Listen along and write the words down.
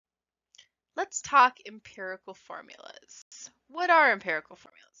let's talk empirical formulas. What are empirical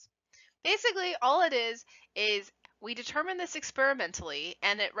formulas? Basically, all it is we determine this experimentally,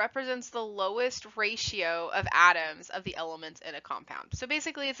 and it represents the lowest ratio of atoms of the elements in a compound. So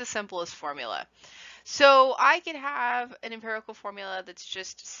basically, it's the simplest formula. So I could have an empirical formula that's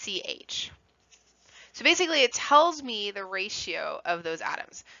just CH. So basically, it tells me the ratio of those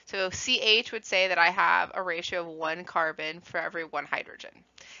atoms. So CH would say that I have a ratio of 1 carbon for every 1 hydrogen.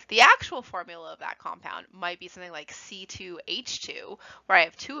 The actual formula of that compound might be something like C2H2, where I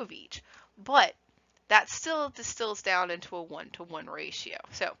have 2 of each, but that still distills down into a 1-to-1 ratio.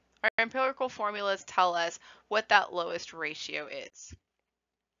 So our empirical formulas tell us what that lowest ratio is.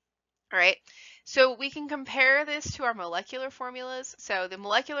 All right, so we can compare this to our molecular formulas. So the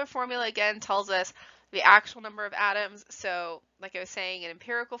molecular formula again tells us the actual number of atoms. So like I was saying, an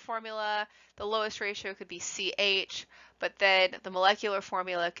empirical formula, the lowest ratio could be CH, but then the molecular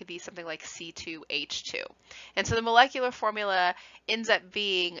formula could be something like C2H2. And so the molecular formula ends up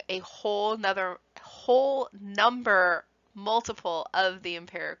being a whole number multiple of the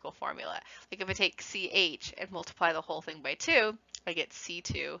empirical formula. Like if I take CH and multiply the whole thing by 2, I get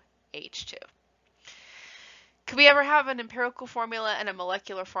C2H2. Could we ever have an empirical formula and a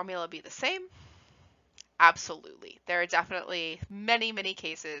molecular formula be the same? Absolutely. There are definitely many, many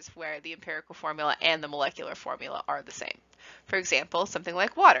cases where the empirical formula and the molecular formula are the same. For example, something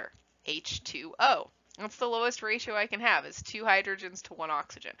like water, H2O. That's the lowest ratio I can have, is 2 hydrogens to 1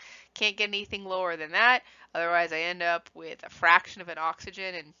 oxygen. Can't get anything lower than that, otherwise I end up with a fraction of an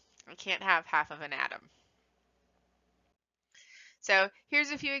oxygen and I can't have half of an atom. So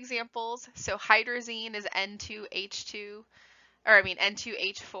here's a few examples. So hydrazine is N2H2, or I mean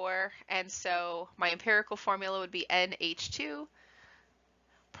N2H4, and so my empirical formula would be NH2.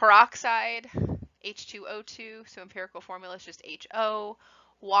 Peroxide, H2O2, so empirical formula is just HO.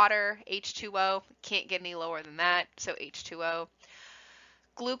 Water, H2O, can't get any lower than that, so H2O.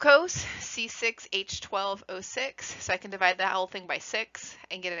 Glucose, C6H12O6, so I can divide that whole thing by 6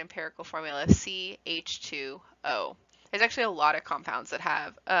 and get an empirical formula of CH2O. There's actually a lot of compounds that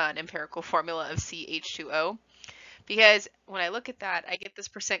have an empirical formula of CH2O, because when I look at that, I get this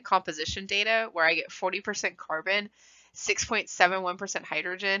percent composition data where I get 40% carbon, 6.71%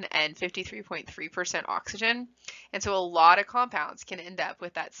 hydrogen, and 53.3% oxygen. And so a lot of compounds can end up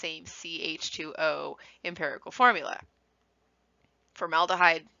with that same CH2O empirical formula.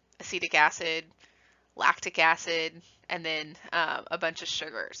 Formaldehyde, acetic acid, lactic acid, and then a bunch of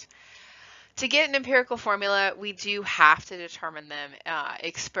sugars. To get an empirical formula, we do have to determine them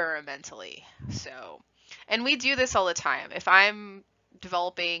experimentally. And we do this all the time. If I'm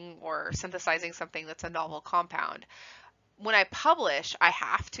developing or synthesizing something that's a novel compound, when I publish, I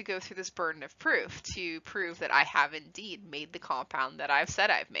have to go through this burden of proof to prove that I have indeed made the compound that I've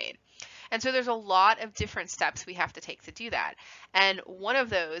said I've made. And so there's a lot of different steps we have to take to do that. And one of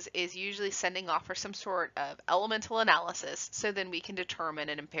those is usually sending off for some sort of elemental analysis, so then we can determine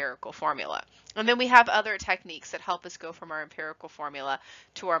an empirical formula. And then we have other techniques that help us go from our empirical formula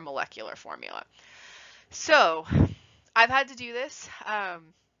to our molecular formula. So I've had to do this.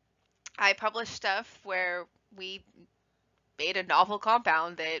 I published stuff where we made a novel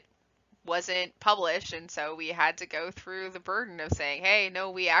compound that wasn't published, and so we had to go through the burden of saying, hey, no,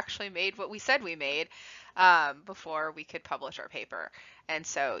 we actually made what we said we made before we could publish our paper. And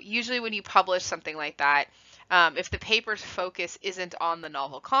so usually when you publish something like that, if the paper's focus isn't on the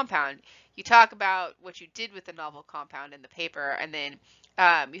novel compound, you talk about what you did with the novel compound in the paper, and then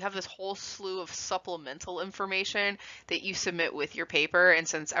you have this whole slew of supplemental information that you submit with your paper. And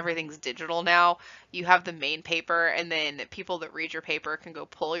since everything's digital now, you have the main paper, and then people that read your paper can go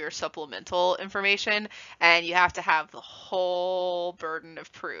pull your supplemental information, and you have to have the whole burden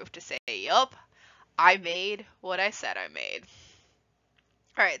of proof to say, yup, I made what I said I made.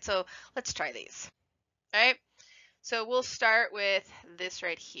 All right, so let's try these. All right, so we'll start with this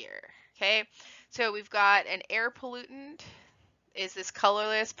right here. Okay, so we've got an air pollutant is this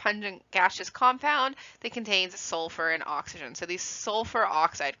colorless, pungent gaseous compound that contains sulfur and oxygen. So these sulfur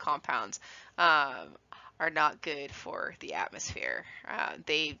oxide compounds are not good for the atmosphere.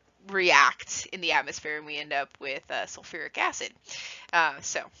 They react in the atmosphere and we end up with sulfuric acid.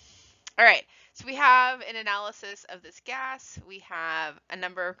 All right, so we have an analysis of this gas. We have a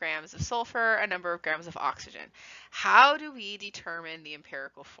number of grams of sulfur, a number of grams of oxygen. How do we determine the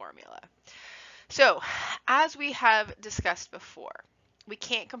empirical formula? So, as we have discussed before, we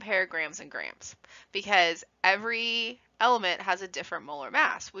can't compare grams and grams because every element has a different molar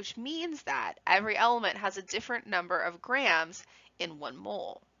mass, which means that every element has a different number of grams in 1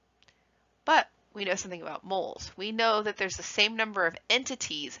 mole. But we know something about moles. We know that there's the same number of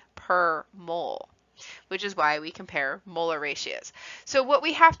entities per per mole, which is why we compare molar ratios. So what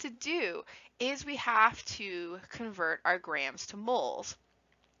we have to do is we have to convert our grams to moles.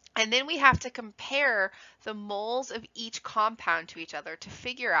 And then we have to compare the moles of each compound to each other to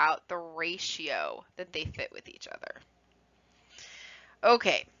figure out the ratio that they fit with each other.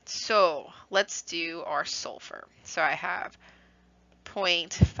 Okay, so let's do our sulfur. So I have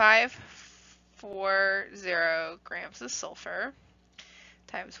 0.540 grams of sulfur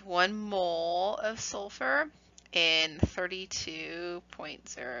times 1 mole of sulfur in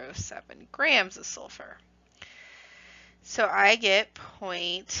 32.07 grams of sulfur. So I get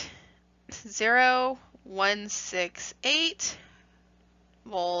 0.0168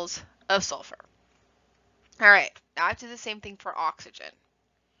 moles of sulfur. All right, now I have to do the same thing for oxygen.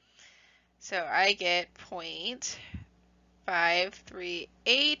 So I get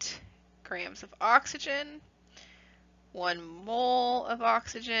 0.538 grams of oxygen, 1 mole of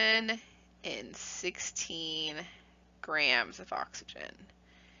oxygen, and 16 grams of oxygen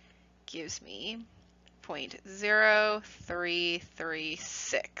gives me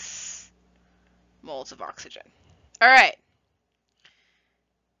 0.0336 moles of oxygen. All right.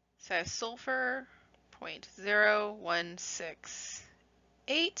 So I have sulfur,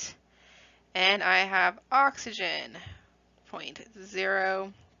 0.0168, and I have oxygen,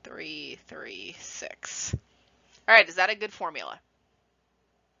 0.0336. All right, is that a good formula?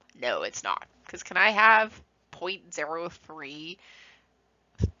 No, it's not. Because can I have 0.03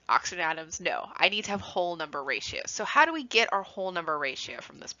 oxygen atoms? No, I need to have whole number ratios. So how do we get our whole number ratio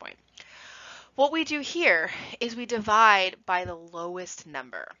from this point? What we do here is we divide by the lowest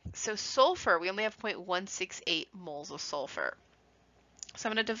number. So sulfur, we only have 0.168 moles of sulfur. So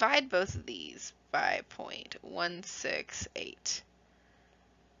I'm going to divide both of these by 0.168.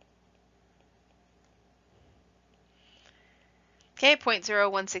 Okay,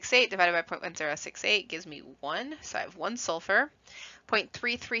 0.0168 divided by 0.1068 gives me 1. So I have 1 sulfur.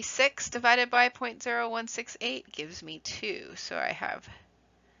 0.336 divided by 0.0168 gives me 2. So I have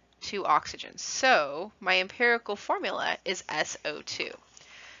 2 oxygens. So my empirical formula is SO2. All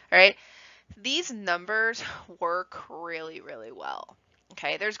right, these numbers work really, really well.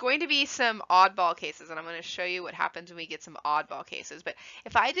 Okay, there's going to be some oddball cases, and I'm going to show you what happens when we get some oddball cases. But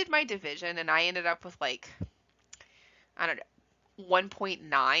if I did my division and I ended up with like, I don't know,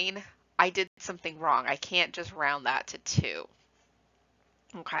 1.9, I did something wrong. I can't just round that to 2.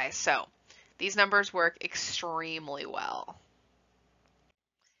 Okay, so these numbers work extremely well.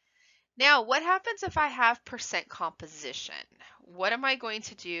 Now, what happens if I have percent composition? What am I going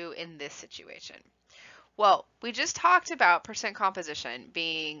to do in this situation? Well, we just talked about percent composition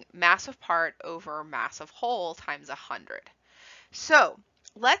being mass of part over mass of whole times 100. So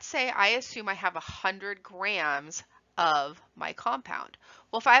let's say I assume I have 100 grams of my compound.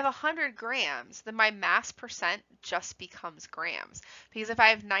 Well, if I have 100 grams, then my mass percent just becomes grams. Because if I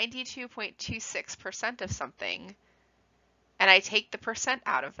have 92.26% of something, and I take the percent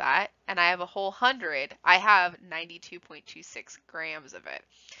out of that, and I have a whole 100, I have 92.26 grams of it.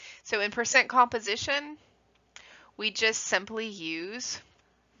 So in percent composition, we just simply use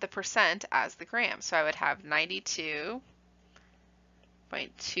the percent as the gram. So I would have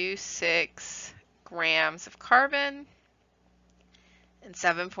 92.26 grams of carbon and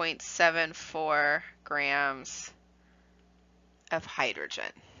 7.74 grams of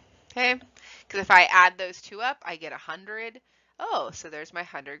hydrogen. Okay, because if I add those two up, I get 100. Oh, so there's my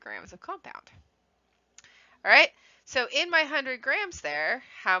 100 grams of compound. All right, so in my 100 grams there,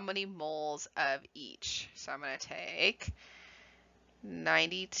 how many moles of each? So I'm going to take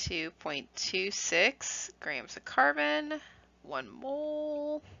 92.26 grams of carbon, 1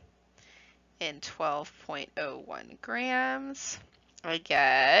 mole, and 12.01 grams. I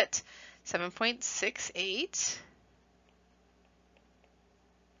get 7.68.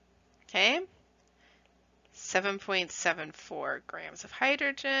 Okay, 7.74 grams of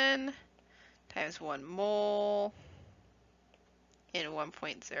hydrogen times 1 mole in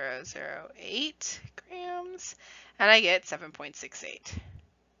 1.008 grams, and I get 7.68.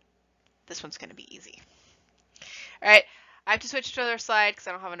 This one's going to be easy. All right, I have to switch to another slide because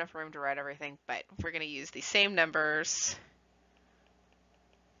I don't have enough room to write everything, but we're going to use the same numbers.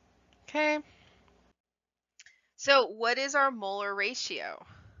 Okay, so what is our molar ratio?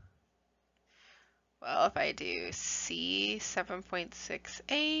 Well, if I do C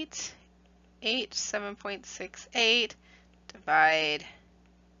 7.68, H 7.68, divide,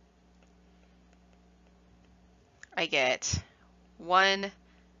 I get 1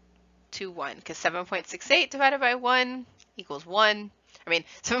 to 1, because 7.68 divided by 1 equals 1. I mean,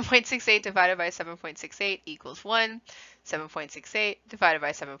 7.68 divided by 7.68 equals 1. 7.68 divided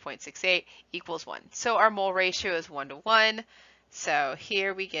by 7.68 equals 1. So our mole ratio is 1 to 1. So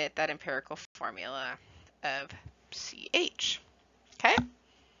here we get that empirical formula of CH. Okay?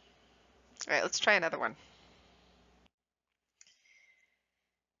 All right, let's try another one.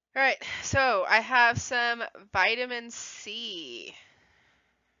 All right, so I have some vitamin C.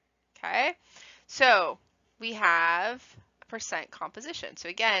 Okay, so we have a percent composition. So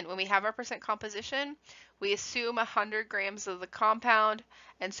again, when we have our percent composition, we assume 100 grams of the compound,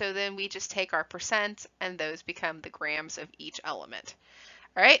 and so then we just take our percent, and those become the grams of each element.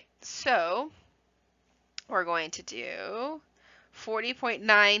 All right, so we're going to do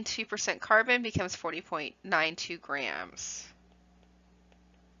 40.92% carbon becomes 40.92 grams.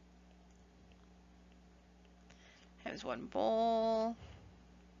 Times 1 mole.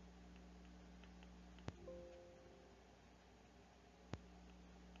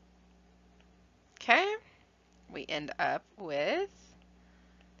 Okay, we end up with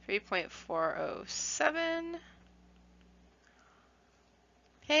 3.407.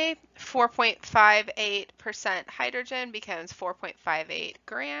 Okay, 4.58% hydrogen becomes 4.58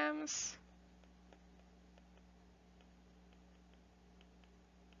 grams.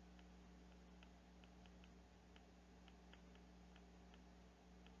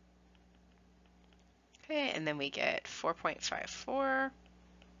 Okay, and then we get 4.54.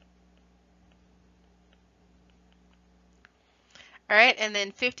 All right, and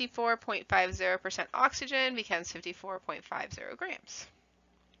then 54.50% oxygen becomes 54.50 grams.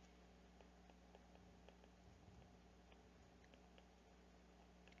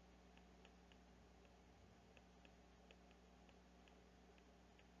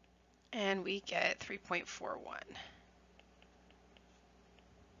 And we get 3.41.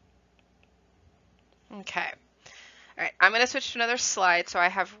 Okay. All right, I'm going to switch to another slide so I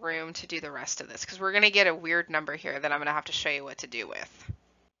have room to do the rest of this because we're going to get a weird number here that I'm going to have to show you what to do with.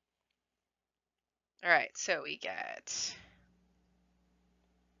 All right, so we get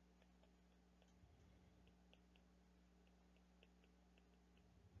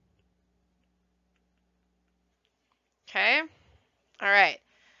okay. All right.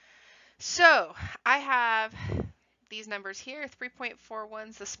 So I have these numbers here. 3.41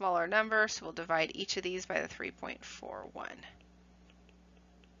 is the smaller number, so we'll divide each of these by the 3.41.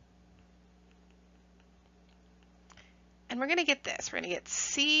 And we're going to get this. We're going to get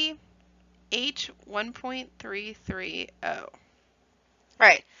CH1.330.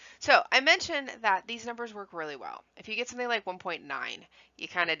 Right. So I mentioned that these numbers work really well. If you get something like 1.9, you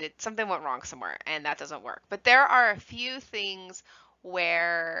kind of did something went wrong somewhere, and that doesn't work. But there are a few things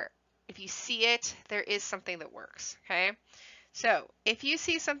where if you see it, there is something that works. Okay. So if you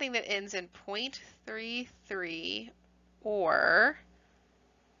see something that ends in 0.33 or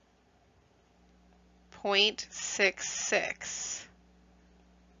 0.66,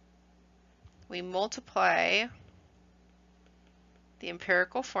 we multiply the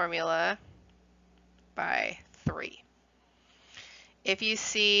empirical formula by 3. If you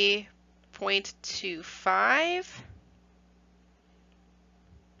see 0.25,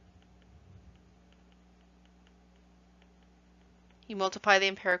 you multiply the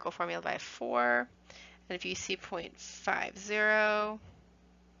empirical formula by 4. And if you see 0.50,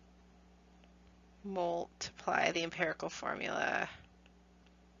 multiply the empirical formula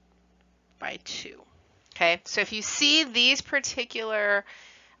by 2. Okay, so if you see these particular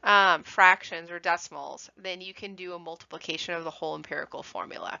fractions or decimals, then you can do a multiplication of the whole empirical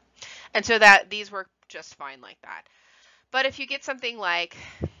formula. And so that these work just fine like that. But if you get something like,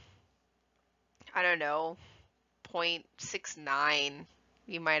 I don't know, 0.69,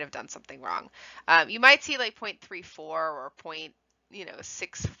 you might have done something wrong. You might see like 0.34 or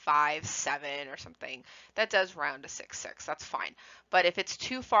 657 or something. That does round to 6.6. That's fine. But if it's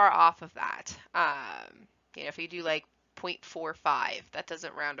too far off of that, if you do like 0.45, that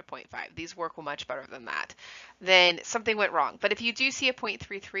doesn't round to 0.5. These work much better than that. Then something went wrong. But if you do see a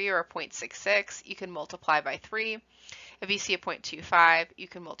 0.33 or a 0.66, you can multiply by 3. If you see a 0.25, you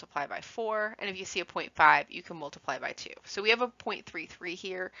can multiply by 4. And if you see a 0.5, you can multiply by 2. So we have a 0.33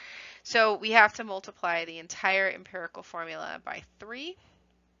 here. So we have to multiply the entire empirical formula by 3,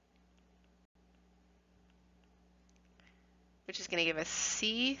 which is going to give us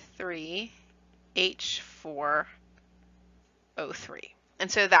C3H4O3.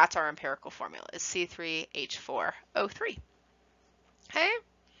 And so that's our empirical formula, is C3H4O3. Okay?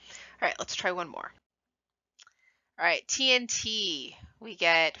 All right, let's try one more. All right, TNT, we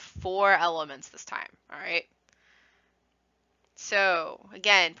get 4 elements this time, all right? So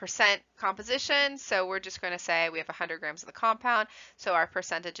again, percent composition. So we're just going to say we have 100 grams of the compound. So our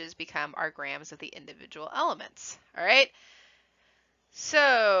percentages become our grams of the individual elements. All right.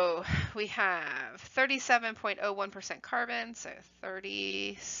 So we have 37.01% carbon. So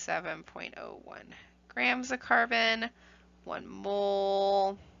 37.01 grams of carbon, 1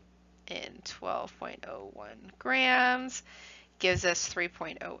 mole in 12.01 grams gives us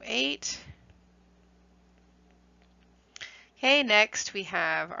 3.08. Okay, next we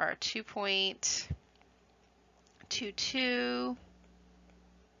have our 2.22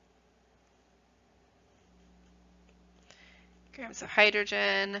 grams of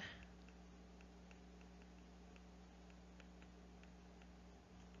hydrogen.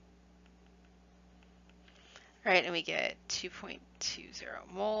 All right, and we get 2.20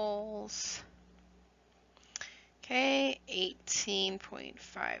 moles. Okay,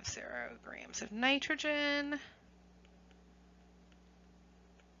 18.50 grams of nitrogen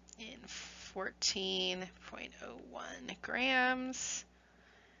in 14.01 grams.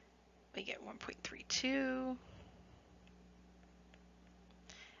 We get 1.32.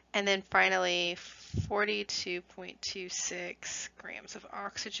 And then finally, 42.26 grams of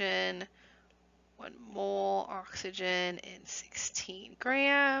oxygen, 1 mole oxygen in 16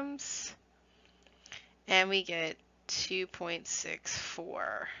 grams. And we get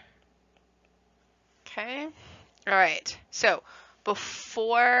 2.64. Okay. All right. So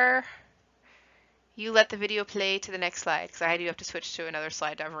before you let the video play to the next slide, because I do have to switch to another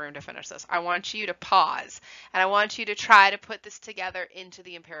slide to have room to finish this, I want you to pause and I want you to try to put this together into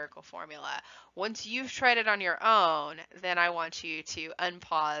the empirical formula. Once you've tried it on your own, then I want you to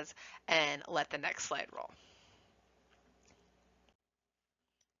unpause and let the next slide roll.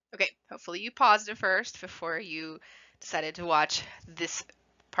 Okay, hopefully you paused it first before you decided to watch this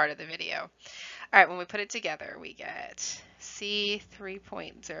part of the video. All right, when we put it together, we get C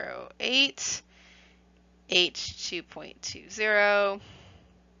 3.08, H 2.20,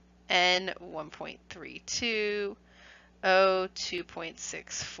 N 1.32, O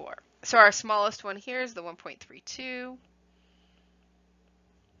 2.64. So our smallest one here is the 1.32.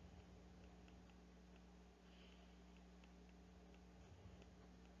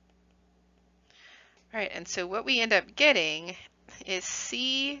 All right, and so what we end up getting is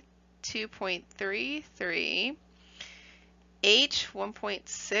C 2.33, H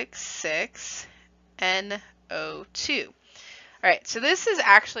 1.66, NO2. All right, so this is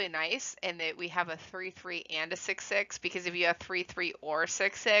actually nice in that we have a 3,3 and a 6,6, because if you have 3,3 or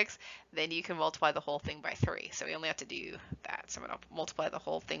 6,6, then you can multiply the whole thing by 3. So we only have to do that. So I'm going to multiply the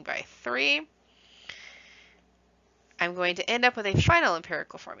whole thing by 3. I'm going to end up with a final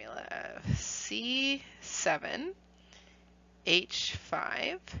empirical formula of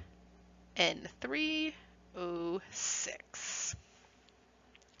C7H5 N3O6.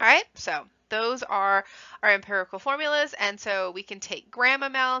 All right, so those are our empirical formulas, and so we can take gram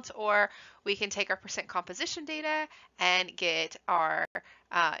amounts or we can take our percent composition data and get our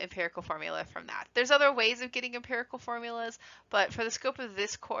empirical formula from that. There's other ways of getting empirical formulas, but for the scope of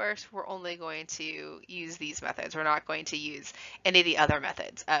this course, we're only going to use these methods. We're not going to use any of the other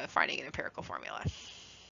methods of finding an empirical formula.